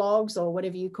catalogs or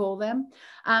whatever you call them.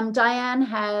 Diane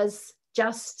has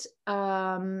just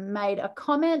made a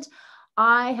comment.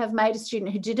 I have made a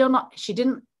student who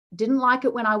didn't like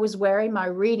it when I was wearing my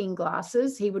reading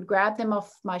glasses. He would grab them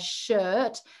off my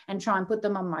shirt and try and put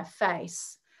them on my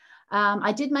face.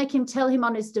 I did make him tell him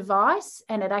on his device,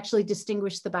 and it actually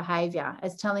distinguished the behavior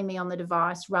as telling me on the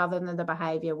device rather than the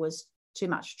behavior was too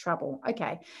much trouble.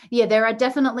 Okay. Yeah, there are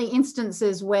definitely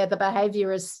instances where the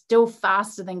behavior is still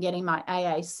faster than getting my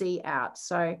AAC out.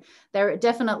 So there are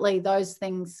definitely those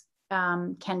things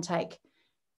can take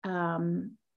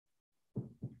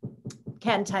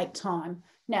time.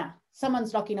 Now,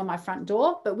 Someone's knocking on my front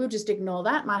door, but we'll just ignore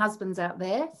that. My husband's out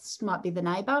there. This might be the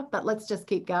neighbor, but let's just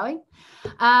keep going.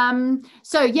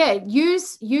 So yeah,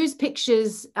 use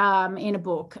pictures in a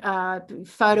book,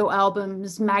 photo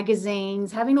albums,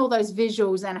 magazines, having all those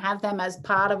visuals and have them as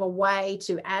part of a way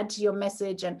to add to your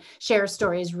message and share a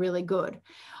story is really good.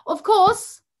 Of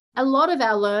course, a lot of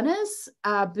our learners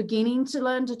are beginning to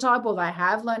learn to type, or they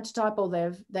have learned to type, or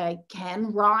they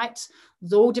can write.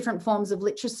 There's all different forms of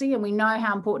literacy, and we know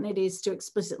how important it is to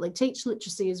explicitly teach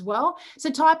literacy as well.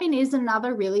 So typing is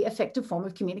another really effective form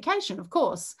of communication, of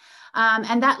course.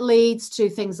 And that leads to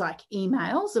things like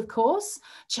emails, of course,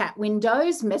 chat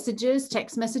windows, messages,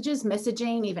 text messages,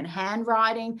 messaging, even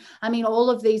handwriting. I mean, all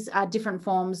of these are different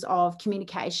forms of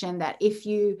communication that if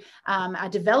you are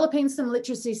developing some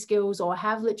literacy skills or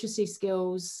have literacy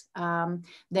skills,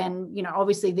 then, you know,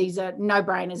 obviously these are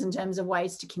no-brainers in terms of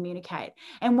ways to communicate.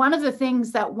 And one of the things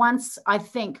that once I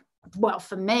think, well,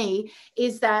 for me,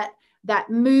 is that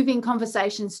moving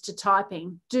conversations to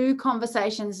typing. Do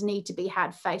conversations need to be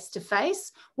had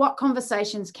face-to-face? What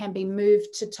conversations can be moved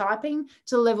to typing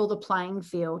to level the playing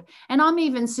field? And I'm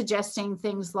even suggesting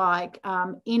things like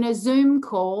in a Zoom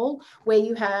call where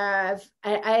you have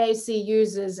AAC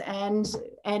users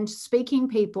and speaking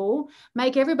people,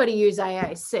 make everybody use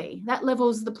AAC. That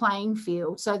levels the playing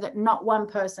field so that not one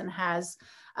person has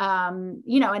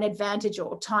you know, an advantage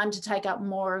or time to take up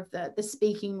more of the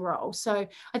speaking role. So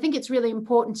I think it's really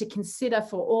important to consider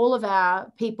for all of our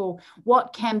people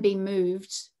what can be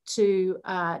moved to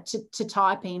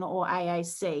typing or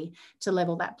AAC to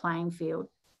level that playing field.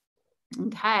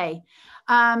 Okay.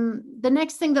 The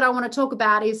next thing that I want to talk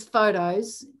about is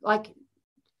photos. Like,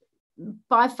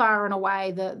 by far and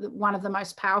away, one of the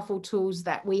most powerful tools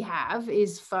that we have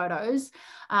is photos.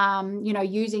 You know,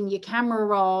 using your camera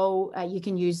roll, you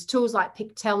can use tools like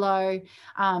Pictello,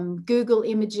 Google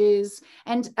Images,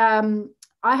 and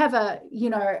I have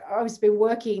I've been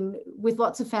working with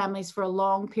lots of families for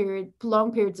long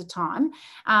periods of time.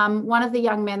 One of the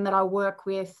young men that I work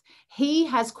with, he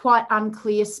has quite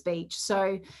unclear speech.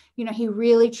 So, you know, he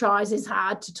really tries his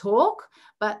hard to talk,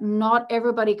 but not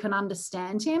everybody can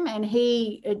understand him. And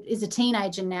he is a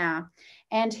teenager now.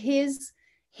 And his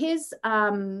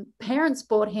parents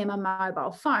bought him a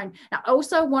mobile phone. Now, I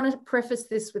also want to preface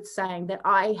this with saying that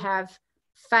I have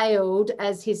failed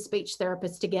as his speech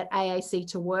therapist to get AAC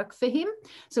to work for him.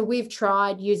 So we've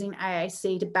tried using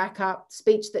AAC to back up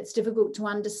speech that's difficult to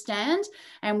understand.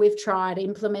 And we've tried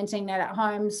implementing that at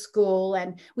home, school,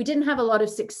 and we didn't have a lot of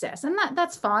success. And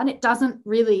that's fine. It doesn't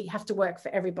really have to work for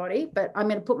everybody, but I'm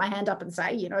going to put my hand up and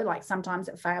say, you know, like sometimes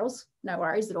it fails. No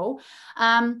worries at all.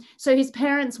 So his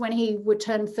parents, when he would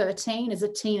turn 13 as a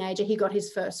teenager, he got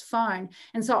his first phone.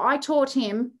 And so I taught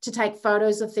him to take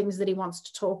photos of things that he wants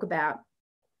to talk about.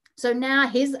 So now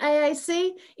his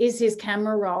AAC is his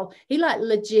camera roll. He like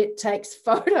legit takes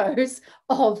photos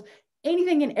of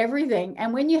anything and everything.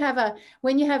 And when you have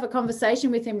a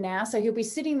conversation with him now, so he'll be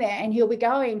sitting there and he'll be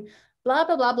going blah,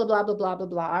 blah, blah, blah, blah, blah, blah, blah,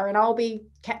 blah. And I'll be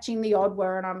catching the odd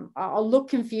word and I'll look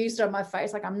confused on my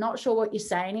face, like I'm not sure what you're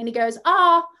saying. And he goes,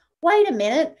 wait a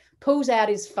minute, pulls out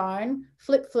his phone,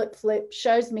 flip, flip, flip,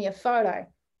 shows me a photo.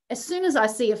 As soon as I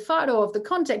see a photo of the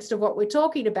context of what we're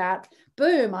talking about,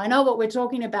 boom, I know what we're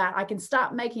talking about. I can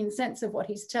start making sense of what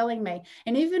he's telling me.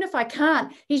 And even if I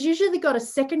can't, he's usually got a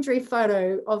secondary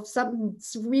photo of some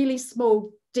really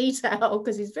small detail,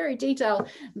 because he's very detailed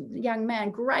young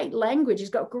man, great language. He's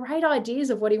got great ideas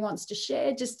of what he wants to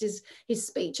share, just as his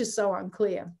speech is so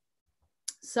unclear.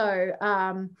 So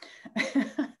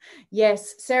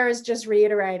yes, Sarah's just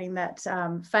reiterating that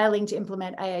failing to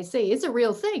implement AAC is a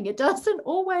real thing. It doesn't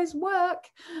always work.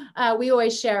 We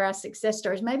always share our success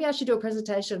stories. Maybe I should do a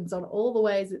presentation on all the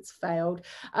ways it's failed.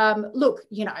 Look,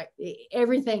 you know,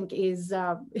 everything is,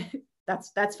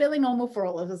 that's fairly normal for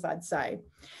all of us, I'd say.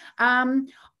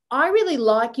 I really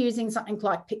like using something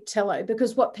like Pictello,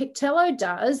 because what Pictello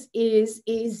does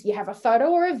is you have a photo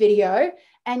or a video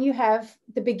and you have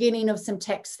the beginning of some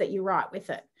text that you write with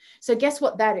it. So guess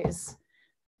what that is?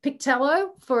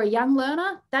 Pictello, for a young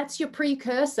learner, that's your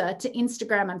precursor to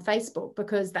Instagram and Facebook,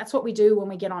 because that's what we do when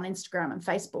we get on Instagram and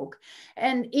Facebook.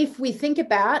 And if we think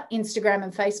about Instagram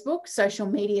and Facebook, social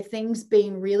media things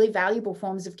being really valuable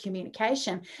forms of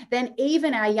communication, then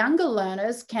even our younger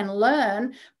learners can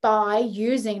learn by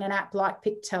using an app like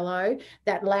Pictello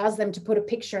that allows them to put a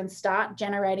picture and start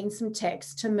generating some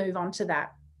text to move on to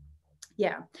that.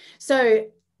 Yeah. So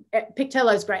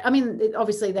Pictello is great. I mean,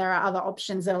 obviously there are other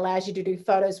options that allows you to do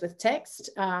photos with text.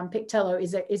 Pictello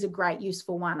is a great,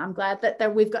 useful one. I'm glad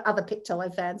that we've got other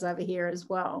Pictello fans over here as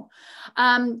well.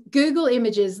 Google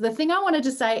Images. The thing I wanted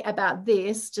to say about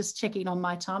this, just checking on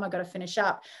my time, I've got to finish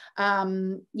up.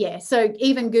 Yeah, so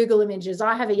even Google Images,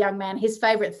 I have a young man, his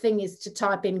favorite thing is to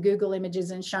type in Google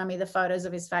Images and show me the photos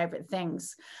of his favorite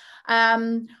things.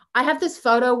 I have this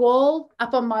photo wall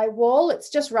up on my wall. It's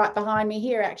just right behind me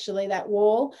here, actually, that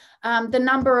wall. The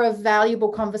number of valuable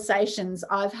conversations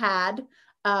I've had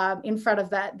in front of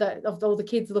that, of all the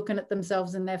kids looking at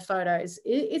themselves in their photos.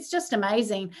 It's just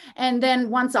amazing. And then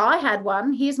once I had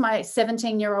one, here's my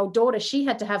 17-year-old daughter. She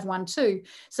had to have one too.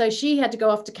 So she had to go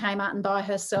off to Kmart and buy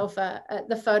herself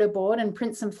the photo board and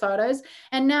print some photos.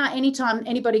 And now anytime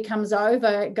anybody comes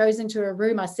over, goes into a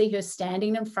room, I see her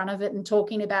standing in front of it and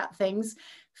talking about things.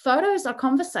 Photos are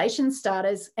conversation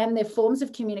starters, and they're forms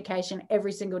of communication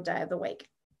every single day of the week.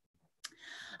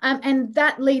 And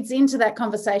that leads into that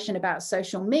conversation about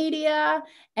social media.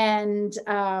 And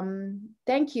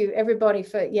thank you, everybody,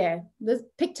 for, the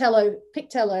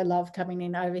Pictello love coming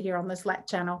in over here on the Slack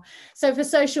channel. So for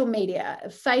social media,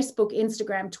 Facebook,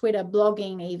 Instagram, Twitter,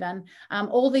 blogging even,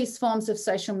 all these forms of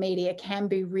social media can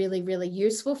be really, really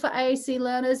useful for AAC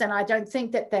learners. And I don't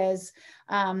think that there's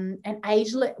an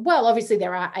age limit. Well, obviously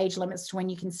there are age limits to when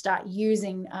you can start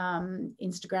using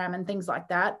Instagram and things like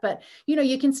that, but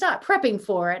you can start prepping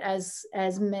for it as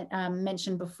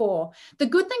mentioned before. The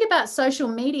good thing about social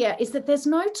media is that there's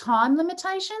no time limitations.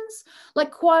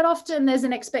 Like quite often there's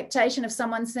an expectation if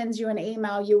someone sends you an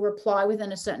email, you reply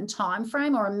within a certain time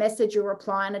frame, or a message, you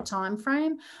reply in a time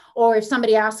frame. Or if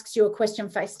somebody asks you a question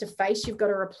face to face, you've got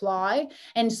to reply.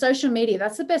 And social media,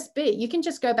 that's the best bit. You can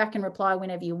just go back and reply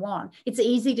whenever you want. It's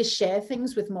easy to share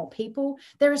things with more people.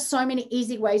 There are so many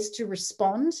easy ways to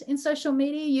respond in social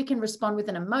media. You can respond with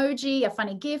an emoji, a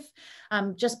funny GIF,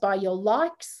 just by your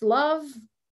likes, love,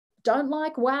 don't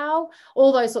like, wow,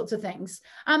 all those sorts of things.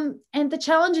 And the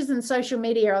challenges in social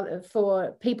media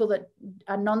for people that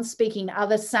are non-speaking are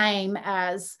the same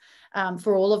as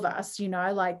for all of us,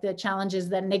 like the challenges,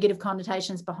 the negative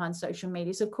connotations behind social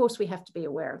media. So of course we have to be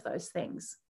aware of those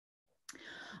things.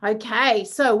 Okay,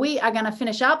 so we are going to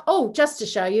finish up. Oh, just to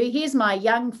show you, here's my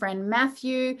young friend,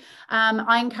 Matthew.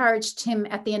 I encouraged him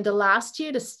at the end of last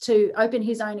year to open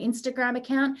his own Instagram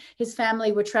account. His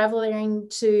family were traveling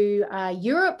to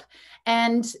Europe,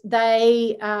 and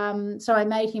so I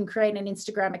made him create an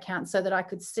Instagram account so that I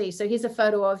could see. So here's a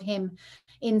photo of him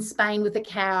in Spain with a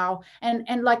cow,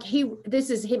 and like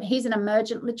this is him. He's an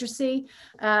emergent literacy,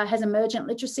 has emergent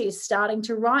literacy, is starting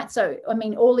to write. So I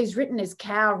mean, all he's written is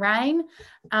cow rain,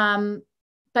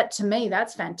 but to me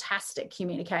that's fantastic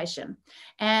communication.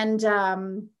 And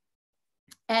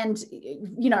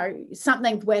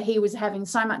something where he was having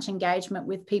so much engagement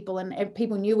with people, and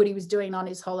people knew what he was doing on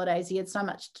his holidays. He had so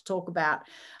much to talk about,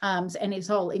 and his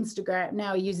whole Instagram,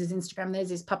 now he uses Instagram. There's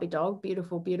his puppy dog,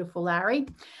 beautiful, beautiful Larry.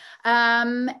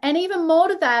 And even more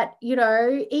to that,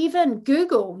 even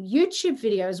Google, YouTube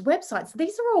videos, websites,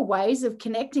 these are all ways of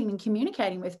connecting and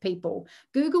communicating with people.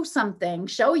 Google something,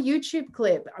 show a YouTube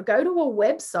clip, or go to a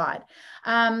website.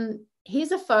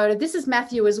 Here's a photo. This is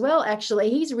Matthew as well,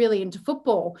 actually. He's really into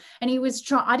football, and he was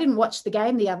I didn't watch the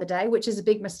game the other day, which is a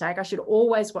big mistake. I should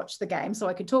always watch the game so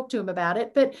I could talk to him about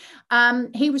it. But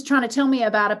he was trying to tell me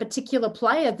about a particular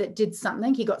player that did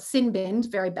something. He got sin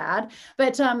binned very bad.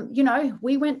 But,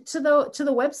 we went to the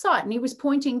website, and he was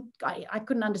pointing. I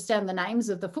couldn't understand the names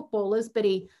of the footballers, but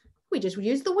we just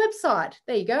used the website.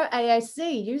 There you go.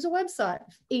 AAC, use a website.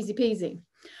 Easy peasy.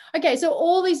 Okay, so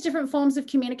all these different forms of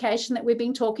communication that we've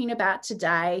been talking about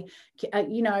today,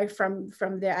 from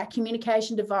the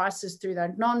communication devices through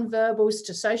the non-verbals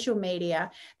to social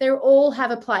media, they all have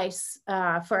a place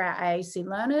for our AAC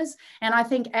learners. And I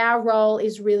think our role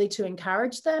is really to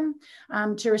encourage them,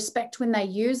 to respect when they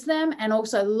use them, and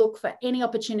also look for any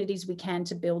opportunities we can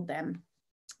to build them.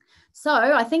 So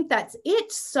I think that's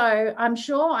it. So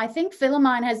I think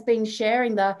Philomene has been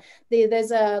sharing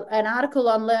there's an article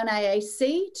on Learn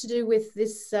AAC to do with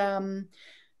this,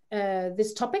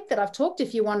 this topic that I've talked,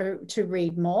 if you want to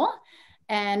read more.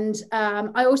 And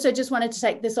I also just wanted to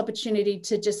take this opportunity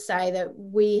to just say that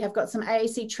we have got some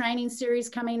AAC training series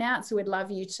coming out. So we'd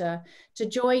love you to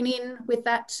join in with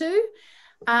that too.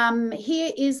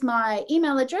 Here is my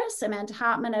email address,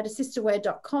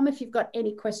 amandahartmann@assistaware.com. If you've got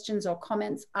any questions or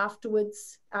comments after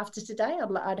today,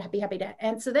 I'd be happy to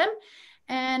answer them.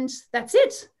 And that's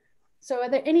it. So are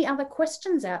there any other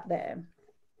questions out there?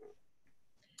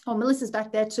 Oh, Melissa's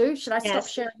back there too. Should I stop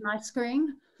sharing my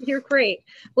screen? You're great.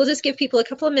 We'll just give people a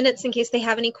couple of minutes in case they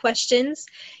have any questions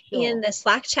in the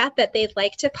Slack chat that they'd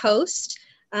like to post.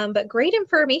 But great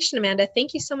information, Amanda.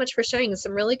 Thank you so much for sharing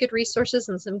some really good resources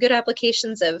and some good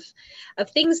applications of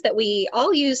things that we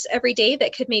all use every day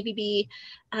that could maybe be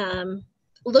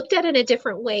looked at in a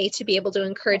different way to be able to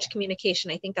encourage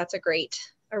communication. I think that's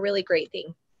a really great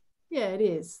thing. Yeah, it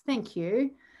is. Thank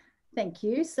you. Thank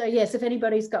you. So yes, if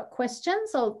anybody's got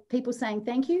questions or people saying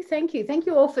thank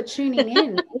you all for tuning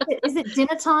in. Is it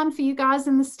dinner time for you guys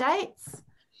in the States?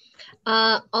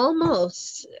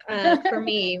 Almost for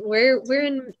me. We're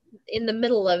in the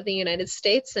middle of the United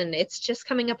States, and it's just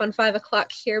coming up on 5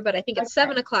 o'clock here, but I think it's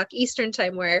 7 o'clock Eastern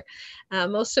time where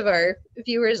most of our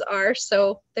viewers are,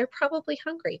 so they're probably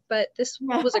hungry. But this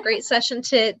was a great session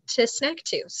to snack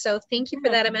to. So thank you for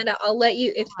that, Amanda. I'll let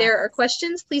you, if there are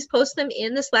questions, please post them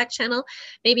in the Slack channel.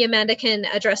 Maybe Amanda can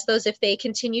address those if they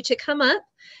continue to come up.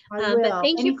 But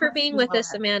thank you for being with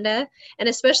us, Amanda, and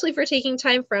especially for taking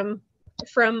time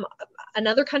from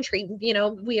another country. You know,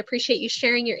 we appreciate you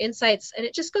sharing your insights, and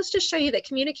it just goes to show you that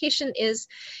communication is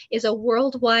a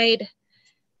worldwide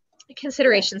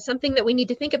consideration, something that we need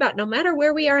to think about no matter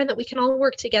where we are, and that we can all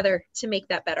work together to make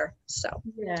that better. So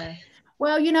yeah,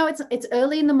 well, you know, it's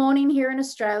early in the morning here in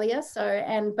Australia,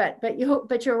 so but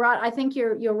you're right. I think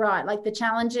you're right. Like the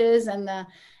challenges and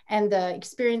the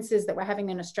experiences that we're having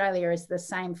in Australia is the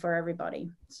same for everybody.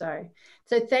 So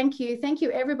thank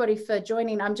you everybody for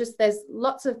joining. There's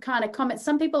lots of kind of comments.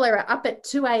 Some people are up at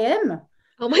 2 a.m.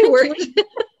 Oh my word.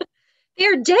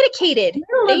 They're dedicated.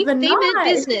 They meant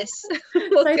business.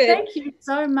 Well, so thank you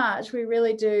so much. We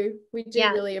really do. We do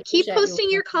really appreciate Keep posting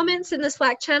your comments in the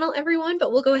Slack channel, everyone,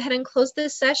 but we'll go ahead and close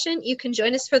this session. You can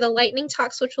join us for the lightning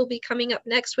talks, which will be coming up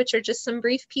next, which are just some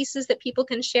brief pieces that people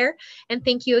can share. And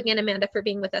thank you again, Amanda, for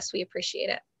being with us. We appreciate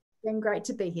it. It's been great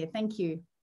to be here. Thank you.